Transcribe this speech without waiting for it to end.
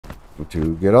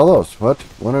to get all those. What?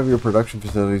 One of your production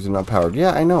facilities is not powered.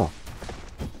 Yeah, I know.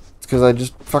 It's because I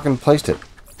just fucking placed it.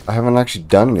 I haven't actually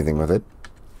done anything with it.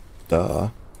 Duh.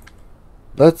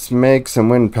 Let's make some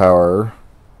wind power.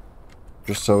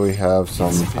 Just so we have some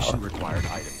Insufficient power. required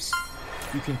items.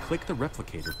 You can click the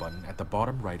replicator button at the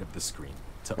bottom right of the screen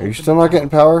to Are you still not getting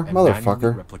power? and manually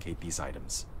Motherfucker. replicate these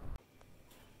items.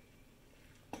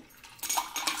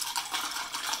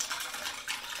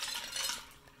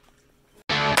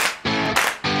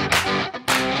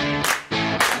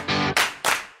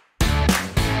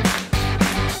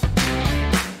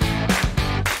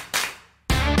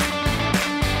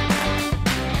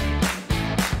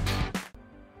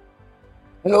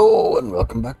 Hello and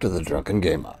welcome back to the Drunken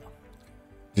Gamer.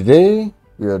 Today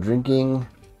we are drinking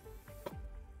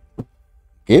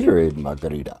Gatorade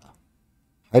Margarita.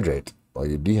 Hydrate while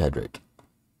you dehydrate.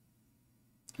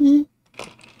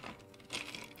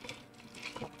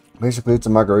 Basically it's a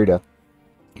margarita,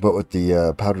 but with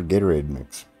the powdered Gatorade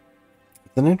mix.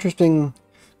 It's an interesting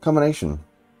combination.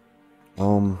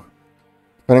 Depending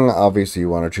on, obviously you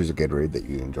want to choose a Gatorade that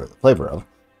you enjoy the flavor of,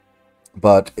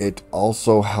 but it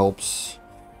also helps.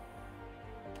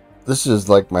 This is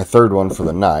like my third one for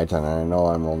the night, and I know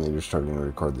I'm only just starting to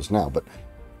record this now, but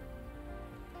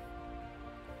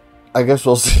I guess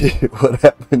we'll see what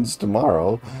happens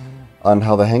tomorrow on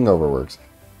how the hangover works.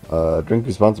 Drink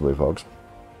responsibly, folks.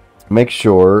 Make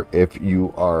sure if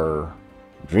you are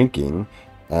drinking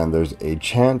and there's a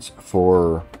chance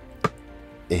for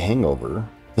a hangover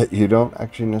that you don't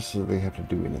actually necessarily have to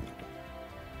do anything.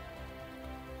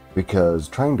 Because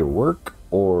trying to work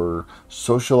or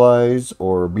socialize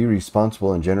or be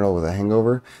responsible in general with a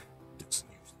hangover,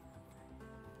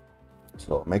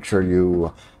 so make sure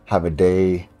you have a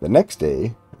day the next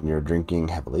day when you're drinking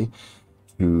heavily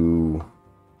to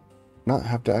not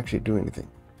have to actually do anything.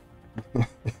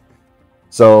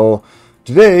 So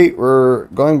today we're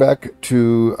going back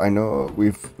to, I know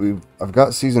I've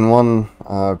got season 1.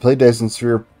 I played Dyson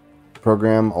Sphere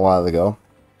program a while ago.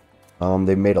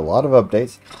 They made a lot of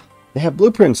updates. They have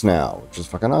blueprints now, which is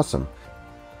fucking awesome.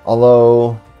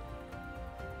 Although,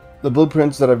 the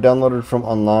blueprints that I've downloaded from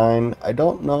online, I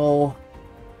don't know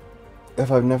if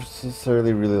I've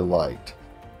necessarily really liked.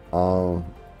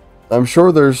 I'm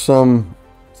sure there's some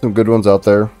good ones out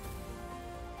there.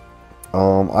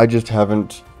 I just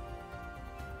haven't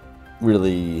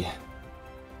really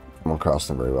come across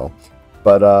them very well.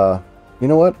 But, you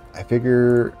know what? I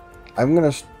figure I'm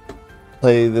going to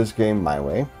play this game my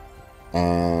way.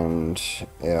 And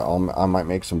yeah, I might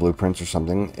make some blueprints or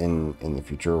something in the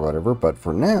future or whatever. But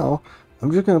for now,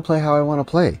 I'm just going to play how I want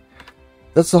to play.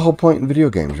 That's the whole point in video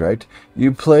games, right?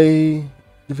 You play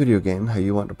the video game how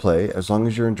you want to play. As long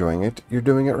as you're enjoying it, you're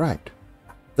doing it right.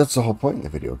 That's the whole point in the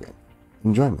video game.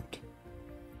 Enjoyment.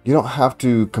 You don't have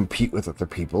to compete with other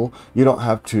people. You don't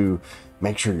have to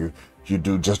make sure you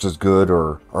do just as good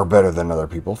or better than other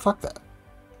people. Fuck that.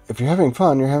 If you're having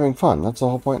fun, you're having fun. That's the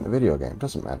whole point in the video game.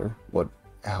 Doesn't matter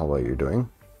how well you're doing.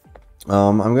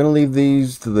 I'm going to leave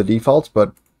these to the defaults,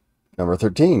 but number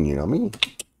 13, you know me.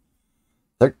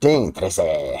 13.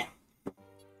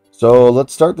 So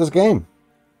let's start this game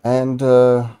and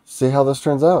see how this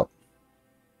turns out.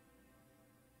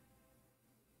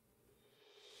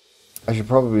 I should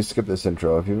probably skip this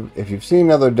intro. If you've seen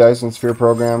another Dyson Sphere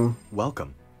program,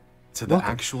 Welcome to the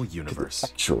actual universe.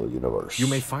 You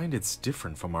may find it's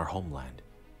different from our homeland.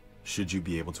 Should you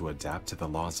be able to adapt to the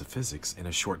laws of physics in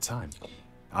a short time?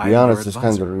 To be honest, this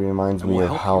kind of reminds me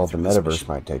of how the metaverse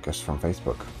might take us from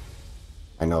Facebook.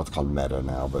 I know it's called Meta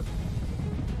now, but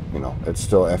you know, it's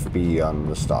still FB on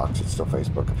the stocks. It's still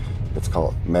Facebook. It's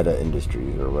called Meta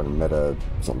Industries or what, Meta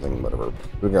something, whatever.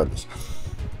 Regardless,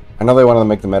 I know they want to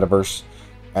make the metaverse,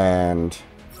 and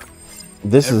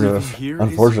this is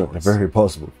unfortunately a very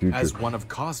possible future. As one of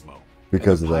Cosmo,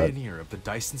 because and of the that, pioneer of the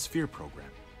Dyson Sphere program,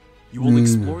 you will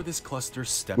explore this cluster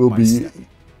step by step.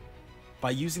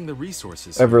 By using the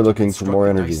resources ever looking for more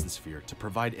energy. Dyson Sphere to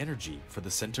provide energy for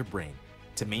the center brain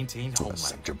to maintain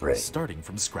homeland, starting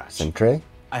from scratch.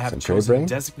 I have chosen a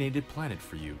designated planet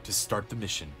for you to start the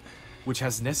mission, which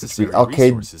has necessary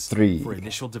resources for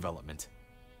initial development.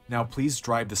 Now please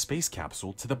drive the space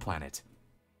capsule to the planet.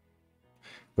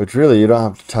 But really, you don't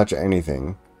have to touch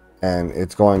anything, and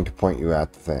it's going to point you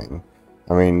at the thing.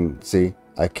 I mean, see,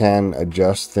 I can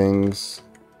adjust things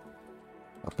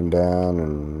up and down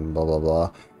and blah, blah,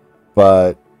 blah.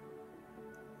 But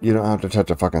you don't have to touch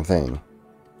a fucking thing,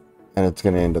 and it's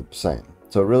going to end up the same.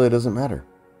 So it really doesn't matter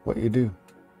what you do.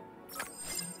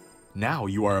 Now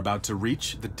you are about to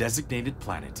reach the designated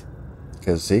planet.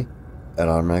 Because, see, and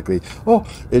automatically, oh,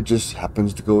 it just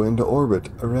happens to go into orbit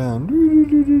around,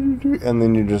 and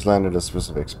then you just land at a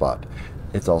specific spot.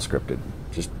 It's all scripted.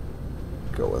 Just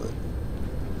go with it.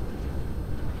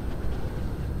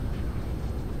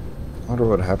 I wonder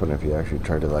what would happen if you actually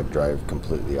tried to like drive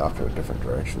completely off to a different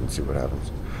direction and see what happens.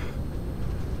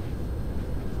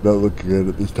 Not looking at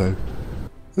it this time.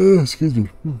 Excuse me.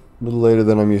 A little later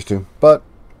than I'm used to, but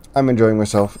I'm enjoying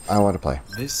myself. I want to play.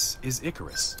 This is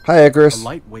Icarus. Hi, Icarus. A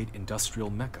lightweight industrial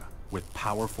mecha with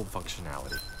powerful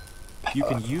functionality. You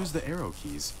can use the arrow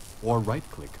keys or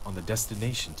right-click on the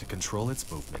destination to control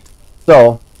its movement.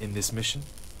 So, in this mission,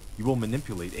 you will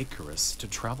manipulate Icarus to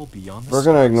travel beyond the we're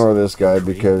going to ignore this guy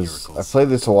because I played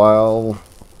this a while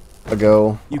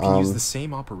ago. You can use the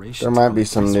same operation. There might be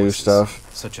some new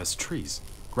stuff, such as trees,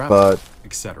 but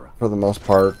etc. For the most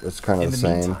part, it's kind of the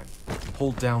same. Meantime,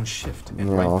 hold down shift and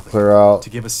I'll clear out to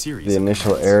give a series the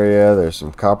initial area. There's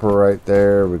some copper right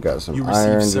there. We got some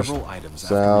iron. Several items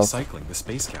south. After recycling the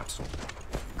space capsule.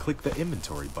 Click the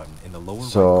inventory button in the lower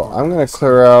so right I'm going to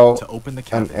clear out to open the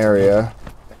an area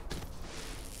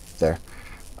there,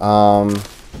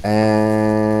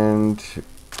 and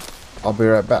I'll be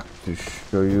right back to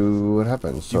show you what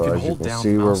happens. So as you can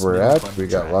see where we're at, we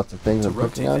got lots of things I'm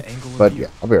clicking on, but yeah,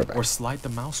 I'll be right back. Or slide the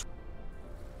mouse.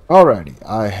 Alrighty,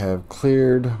 I have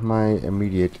cleared my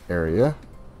immediate area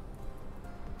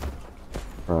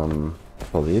from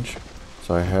foliage.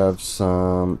 So I have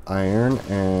some iron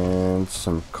and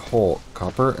some coal,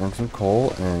 copper and some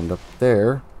coal, and up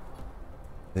there,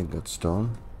 I think that's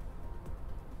stone.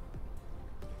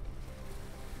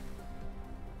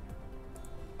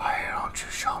 Why don't you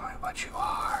show me what you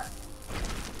are?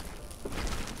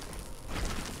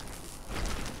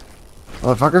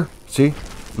 Motherfucker, see?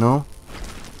 No?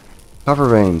 Copper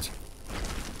veins.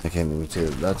 I can't even see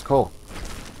it. That's coal.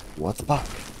 What the fuck?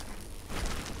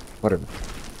 Whatever.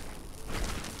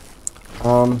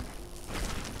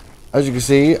 As you can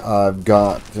see, I've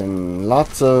gotten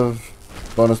lots of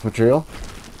bonus material.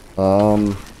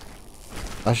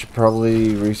 I should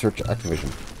probably research activation.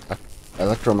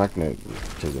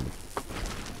 Electromagnetism.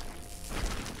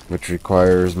 Which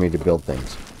requires me to build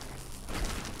things.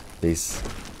 These.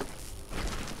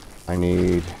 I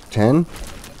need 10.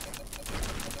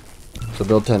 So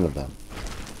build 10 of them.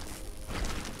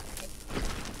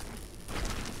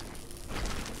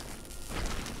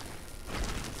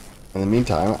 In the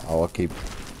meantime, I will keep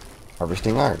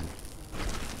harvesting iron.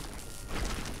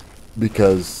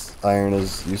 Because iron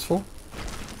is useful.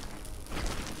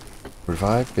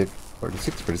 45, 50,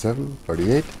 46, 47,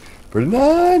 48,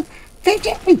 49,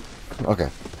 50! Okay.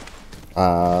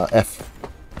 F.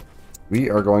 We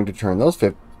are going to turn those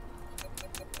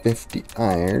 50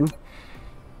 iron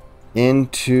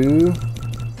into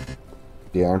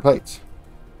the iron plates.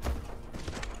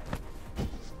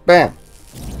 Bam!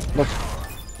 Look.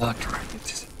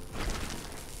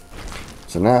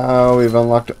 So now we've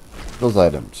unlocked those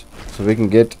items. So we can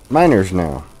get miners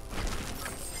now.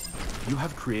 You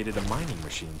have created a mining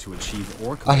machine to achieve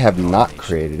ore collection. I have not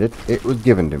created it. It was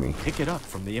given to me. Pick it up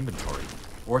from the inventory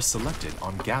or select it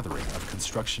on Gathering of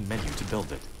Construction menu to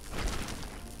build it.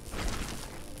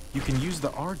 You can use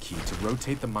the R key to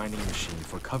rotate the mining machine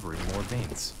for covering more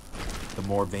veins. The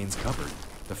more veins covered,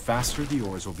 the faster the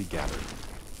ores will be gathered.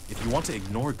 If you want to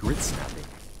ignore grid snapping,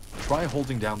 try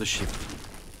holding down the shift key.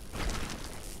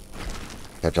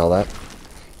 Catch all that?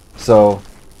 So,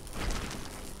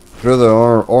 throw the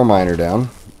ore miner down,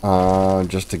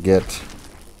 just to get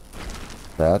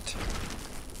that.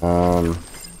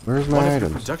 Where's my items? If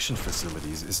your production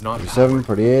facilities is not 47,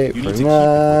 48,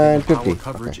 49, 50.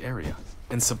 Coverage area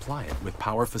and supply it with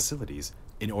power facilities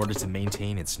in order to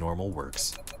maintain its normal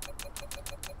works.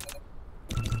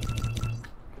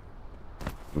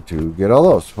 To get all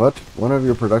those. What? One of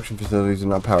your production facilities is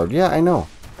not powered. Yeah, I know.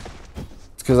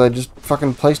 It's because I just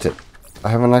fucking placed it. I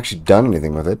haven't actually done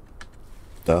anything with it.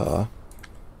 Duh.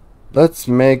 Let's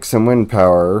make some wind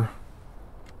power.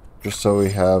 Just so we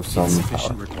have some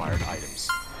insufficient power. Required items.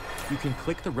 You can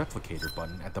click the replicator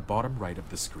button at the bottom right of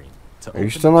the screen to Are you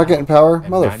still not getting power? and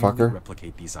Motherfucker.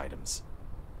 replicate these items.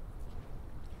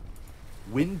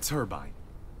 Wind turbine.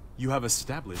 You have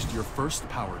established your first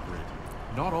power grid.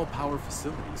 Not all power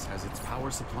facilities has its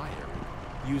power supply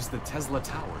area. Use the Tesla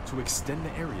tower to extend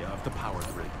the area of the power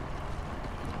grid.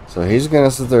 So he's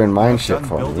gonna sit there and mine shit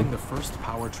for me. Building the first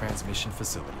power transmission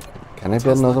facility. Can I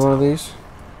build another one of these?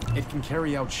 It can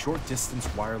carry out short-distance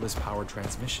wireless power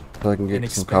transmission. So I can get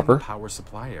some copper? The power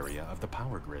supply area of the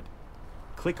power grid.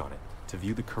 Click on it to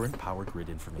view the current power grid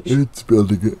information. It's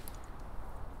building it.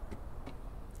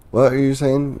 What are you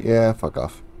saying? Yeah, fuck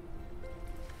off.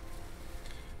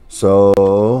 So,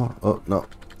 oh no.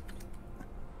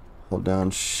 Hold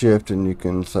down shift and you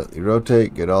can slightly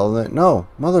rotate, get all of that. No,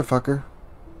 motherfucker.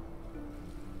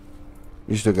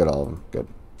 You still get all of them. Good.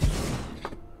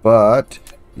 But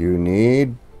you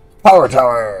need power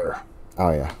tower.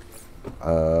 Oh yeah.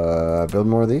 Build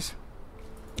more of these.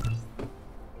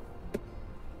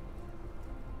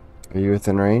 Are you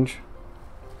within range?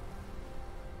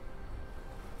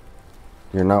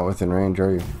 You're not within range,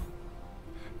 are you?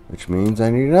 Which means I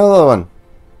need another one.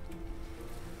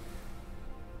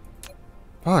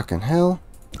 Fucking hell.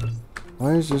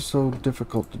 Why is this so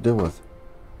difficult to deal with?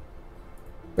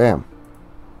 Bam.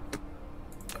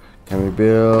 Can we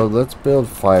build... Let's build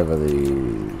 5 of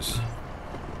these.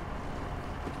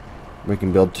 We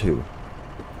can build 2.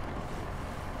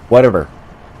 Whatever.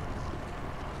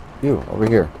 You, over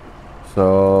here.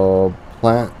 So,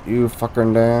 plant you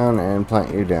fucking down and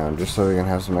plant you down. Just so we can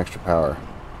have some extra power.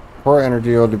 Core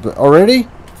energy already?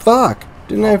 Fuck!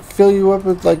 Didn't I fill you up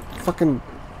with like fucking...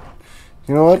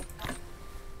 You know what?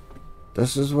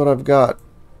 This is what I've got.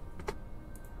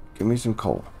 Give me some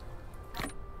coal.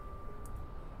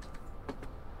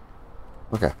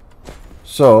 Okay.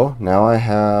 So, now I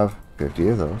have 50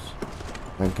 of those.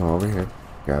 Then come over here.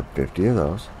 Grab 50 of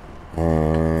those.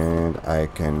 And I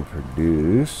can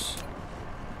produce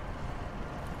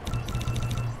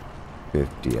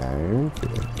 50 iron,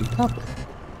 50 copper.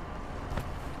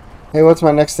 Hey, what's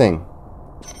my next thing?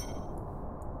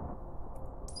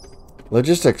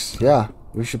 Logistics. Yeah,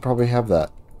 we should probably have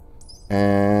that.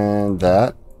 And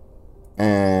that.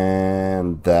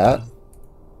 And that.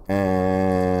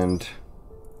 And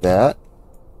that.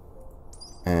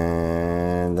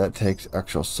 And that takes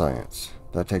actual science.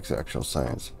 That takes actual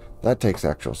science. That takes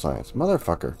actual science.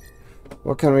 Motherfucker.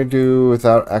 What can we do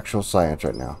without actual science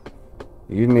right now?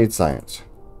 You need science.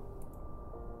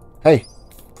 Hey,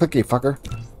 clicky fucker.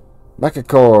 Mecha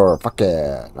core. Fuck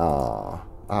yeah. Aw.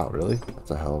 Wow, really?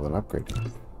 That's a hell of an upgrade.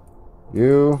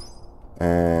 You.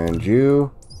 And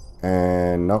you.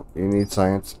 And nope, you need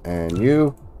science. And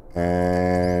you.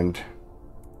 And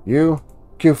you.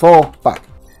 Q full. Fuck.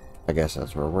 I guess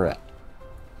that's where we're at.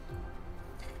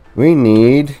 We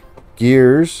need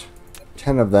gears.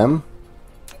 10 of them.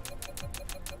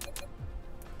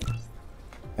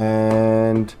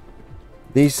 And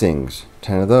these things.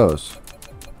 10 of those.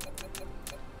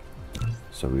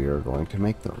 So we are going to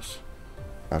make those.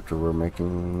 After we're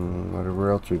making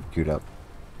whatever else we've queued up.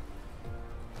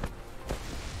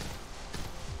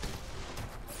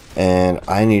 And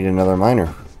I need another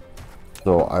miner.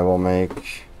 So I will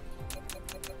make...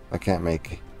 I can't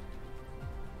make...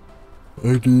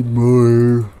 I need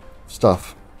more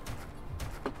stuff.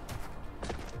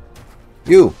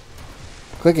 You!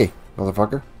 Clicky,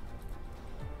 motherfucker.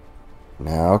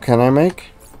 Now can I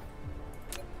make?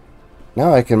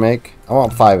 Now I can make... I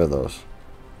want 5 of those.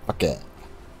 Okay.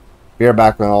 Be right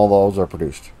back when all those are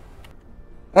produced.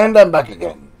 And I'm back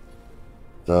again.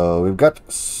 So we've got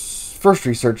first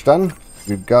research done.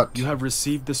 We've got... You have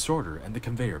received the sorter and the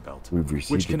conveyor belt, We've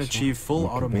received which can achieve full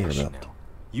automation belt. now.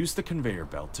 Use the conveyor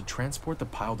belt to transport the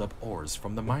piled up ores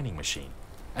from the mining machine,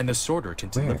 and the sorter can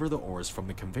deliver the ores from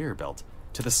the conveyor belt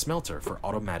to the smelter for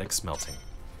automatic smelting.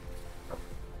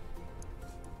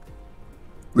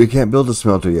 We can't build a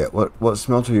smelter yet. What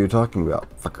smelter are you talking about,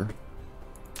 fucker?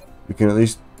 We can at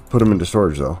least put them into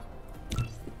storage, though.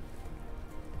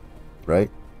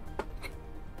 Right?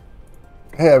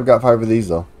 Hey, I've got 5 of these,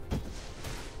 though.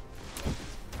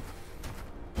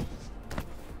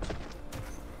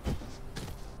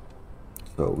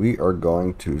 So we are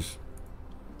going to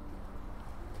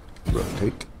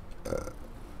rotate.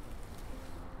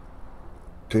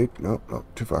 Rotate. No,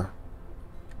 too far.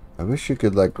 I wish you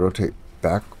could, like, rotate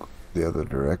back the other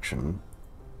direction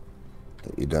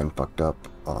that you done fucked up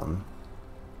on.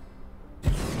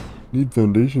 Need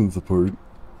foundation support.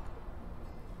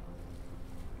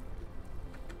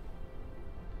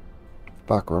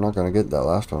 Fuck, we're not gonna get that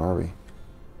last one, are we?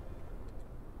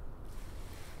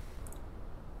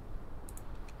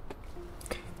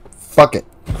 Fuck it.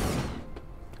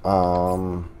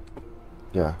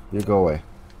 Yeah, you go away.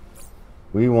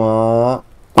 We want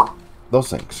those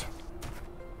things.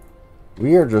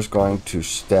 We are just going to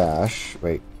stash.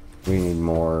 Wait, we need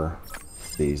more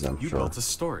of these, I'm sure. You built a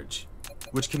storage,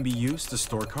 which can be used to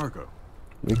store cargo.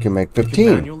 We can make 15. You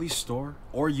can manually store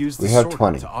or use the sorter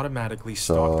 20. to automatically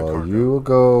stock the cargo. So you will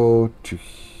go to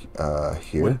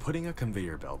here. When putting a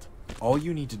conveyor belt, all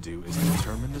you need to do is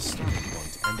determine the starting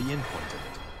point and the end point of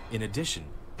it. In addition,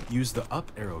 use the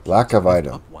up arrow key to lift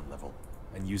up 1 level,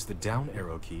 and use the down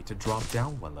arrow key to drop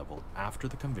down 1 level after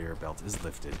the conveyor belt is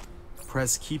lifted.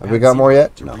 Press keypad Have we got more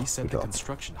yet? to No, reset the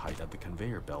construction height of the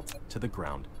conveyor belt to the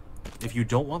ground, If you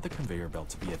don't want the conveyor belt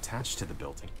to be attached to the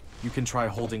building, you can try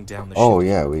holding down the Oh, shift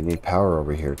yeah, we need power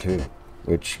over here, too.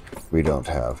 Which we don't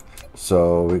have.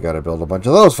 So we gotta build a bunch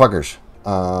of those fuckers.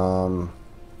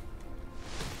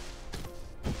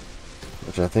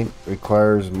 Which I think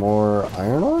requires more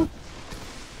iron ore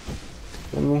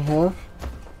than we have.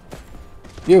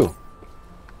 You!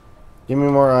 Give me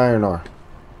more iron ore.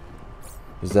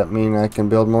 Does that mean I can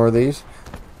build more of these?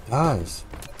 Guys,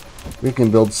 we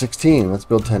can build 16. Let's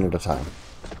build 10 at a time.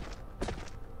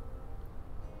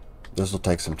 This will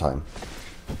take some time.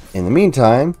 In the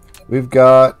meantime, we've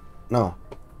got... No.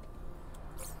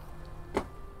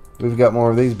 We've got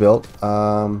more of these built.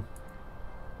 I'm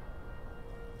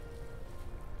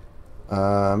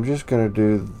just going to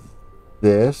do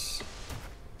this.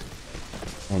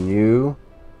 And you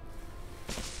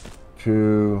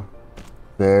to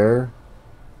there.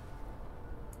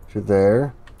 To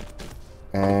there.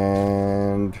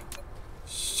 And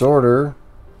sorter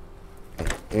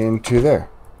into there.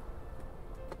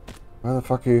 Why the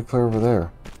fuck are you clear over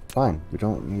there? Fine, we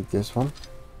don't need this one.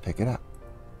 Take it up,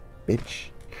 bitch.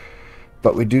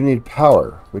 But we do need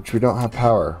power, which we don't have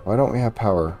power. Why don't we have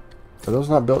power? Are those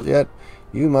not built yet?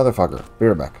 You motherfucker. Be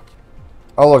right back.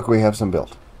 Oh look, we have some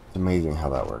built. It's amazing how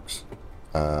that works.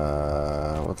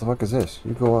 What the fuck is this?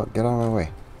 You go out, get out of my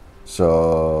way.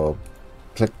 So,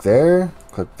 click there,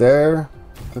 click there,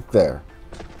 click there.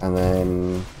 And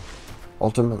then,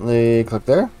 ultimately, click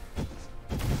there.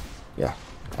 Yeah.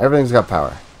 Everything's got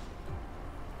power.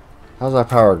 How's our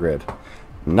power grid?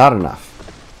 Not enough.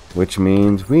 Which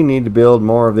means we need to build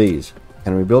more of these.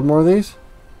 Can we build more of these?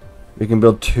 We can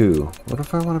build 2. What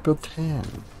if I want to build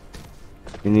 10?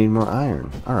 You need more iron.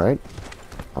 Alright.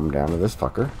 I'm down to this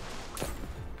fucker.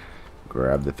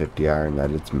 Grab the 50 iron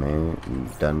that it's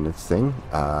done its thing.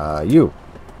 You.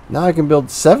 Now I can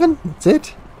build 7? That's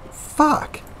it?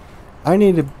 Fuck. I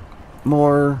need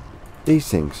more these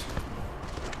things.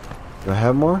 Do I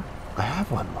have more? I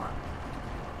have one more.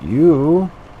 You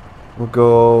will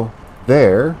go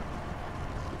there.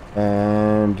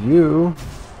 And you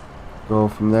go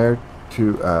from there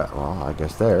to, well, I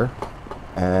guess there.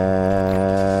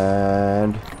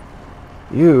 And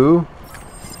you...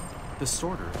 The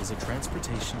sorter is a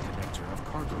transportation connector of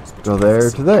cargoes between go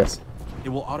there to there. It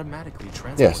will automatically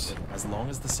transport them as long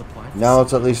as the supply now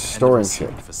it's at least storing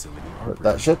shit.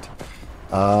 That shit.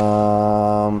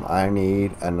 I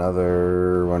need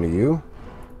another one of you.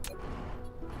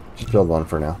 Just build one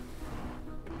for now.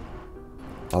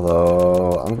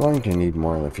 Although, I'm going to need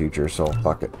more in the future, so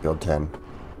fuck it, build 10.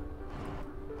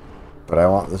 But I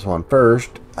want this one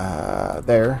first,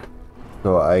 there,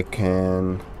 so I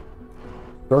can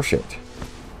store shit.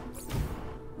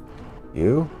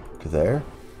 You, to there,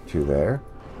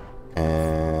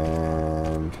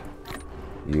 and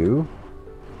you.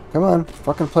 Come on,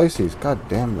 fucking place these. God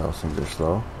damn, those things are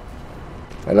slow.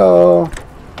 Hello.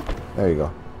 There you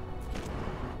go.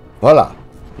 Voila.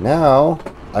 Now,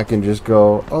 I can just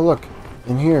go, oh look,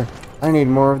 in here, I need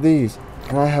more of these.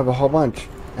 And I have a whole bunch.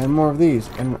 And more of these.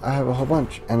 And I have a whole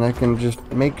bunch. And I can just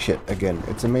make shit again.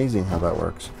 It's amazing how that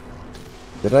works.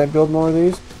 Did I build more of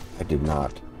these? I did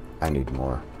not. I need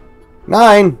more.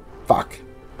 9! Fuck.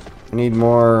 I need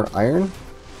more iron?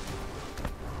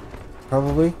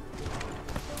 Probably.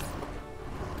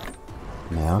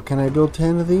 Now can I build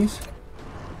 10 of these?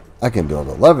 I can build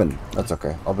 11. That's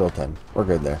okay. I'll build 10. We're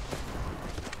good there.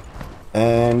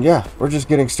 And yeah, we're just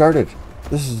getting started.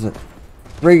 This is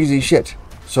crazy shit.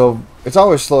 So it's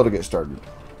always slow to get started.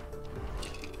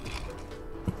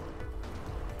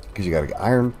 Because you gotta get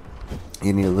iron.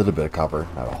 You need a little bit of copper.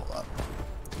 Not a whole lot.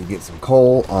 You get some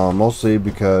coal. Mostly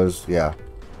because, yeah,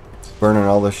 burning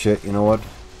all this shit. You know what?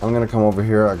 I'm gonna come over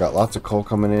here. I got lots of coal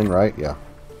coming in, right? Yeah.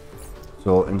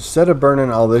 So instead of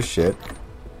burning all this shit,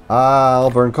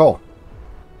 I'll burn coal.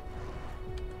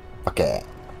 Okay.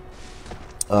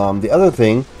 The other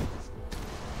thing,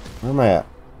 where am I at?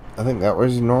 I think that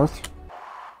was north.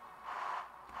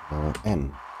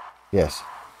 N. Yes.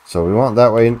 So we want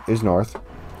that way is north.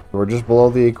 We're just below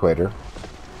the equator.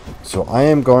 So I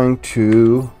am going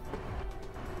to...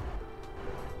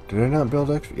 Did I not build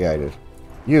extra? Yeah, I did.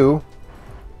 You,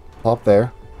 plop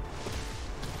there.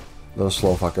 Little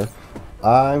slow fucker.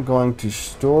 I'm going to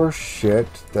store shit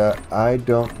that I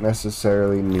don't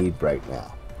necessarily need right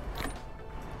now.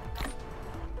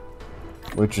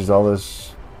 Which is all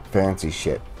this fancy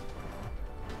shit.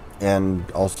 And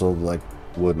also like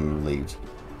wooden leaves.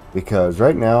 Because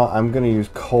right now I'm going to use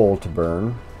coal to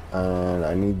burn. And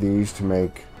I need these to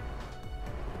make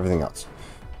everything else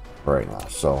right now.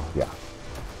 So yeah.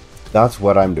 That's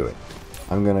what I'm doing.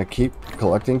 I'm going to keep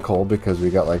collecting coal because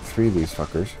we got like 3 of these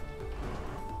fuckers.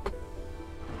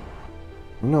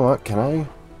 You know what? Can I?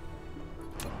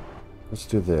 Let's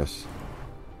do this.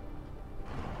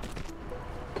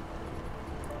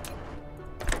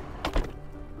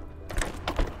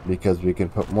 Because we can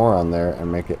put more on there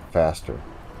and make it faster.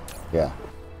 Yeah.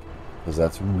 Because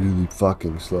that's really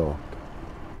fucking slow.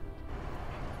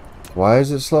 Why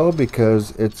is it slow?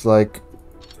 Because it's like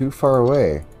too far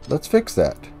away. Let's fix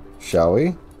that, shall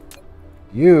we?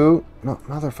 You, no,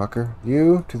 motherfucker.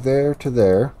 You to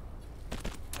there.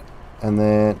 And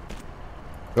then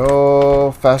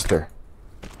go faster.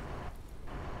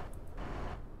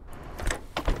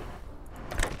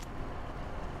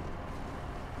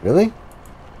 Really?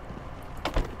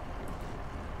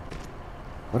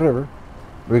 Whatever.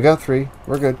 We got 3.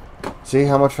 We're good. See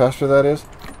how much faster that is?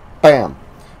 Bam!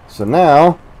 So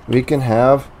now we can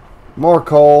have more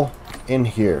coal in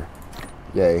here.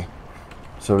 Yay.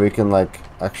 So we can like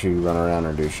actually run around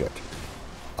and do shit.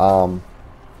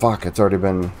 Fuck, it's already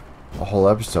been a whole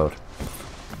episode.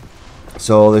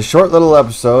 So this short little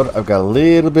episode, I've got a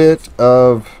little bit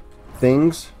of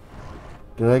things.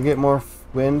 Did I get more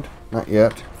wind? Not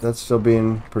yet. That's still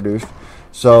being produced.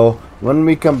 So when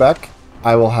we come back,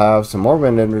 I will have some more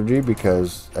wind energy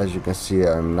because, as you can see,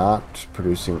 I'm not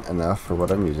producing enough for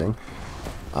what I'm using.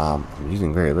 I'm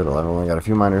using very little. I've only got a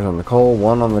few miners on the coal,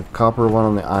 1 on the copper, 1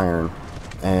 on the iron.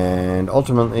 And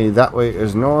ultimately, that way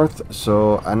is north.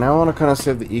 So I now want to kind of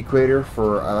save the equator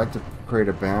for, I like to create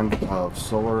a band of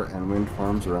solar and wind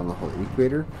farms around the whole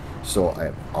equator. So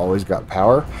I've always got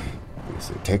power.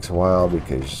 Obviously, it takes a while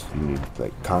because you need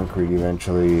like concrete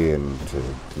eventually and to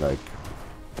like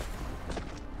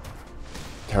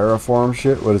terraform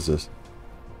shit. What is this?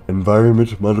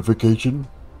 Environment modification?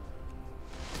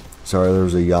 Sorry, there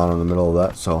was a yawn in the middle of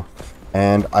that. So,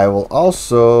 and I will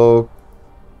also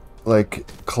like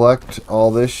collect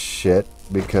all this shit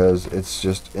because it's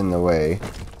just in the way.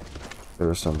 There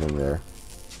was something there.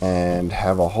 And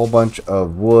have a whole bunch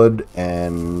of wood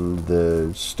and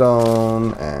the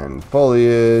stone and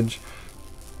foliage.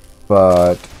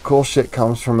 But cool shit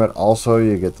comes from it. Also,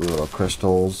 you get the little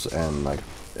crystals and like,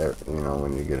 you know,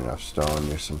 when you get enough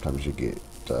stone, sometimes you get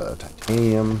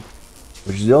titanium,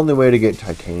 which is the only way to get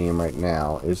titanium right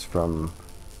now is from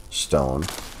stone,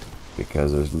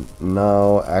 because there's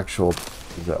no actual,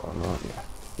 is that one? Oh, yeah.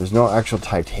 There's no actual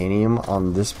titanium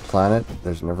on this planet.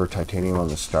 There's never titanium on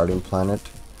the starting planet.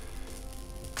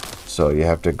 So you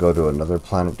have to go to another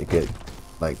planet to get,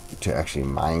 like, to actually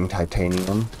mine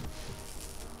titanium.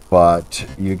 But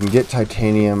you can get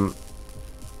titanium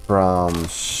from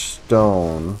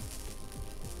stone,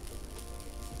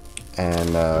 and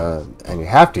you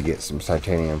have to get some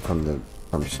titanium from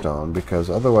stone, because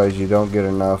otherwise you don't get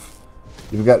enough.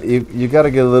 You got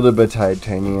to get a little bit of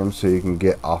titanium so you can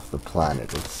get off the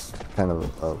planet. It's kind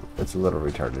of it's a little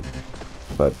retarded,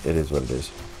 but it is what it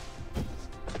is.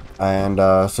 And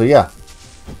so yeah,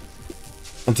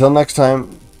 until next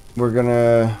time, we're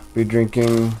gonna be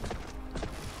drinking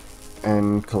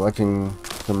and collecting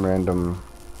some random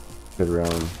shit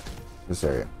around this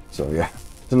area. So yeah,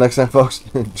 till next time, folks.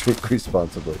 Drink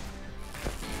responsibly.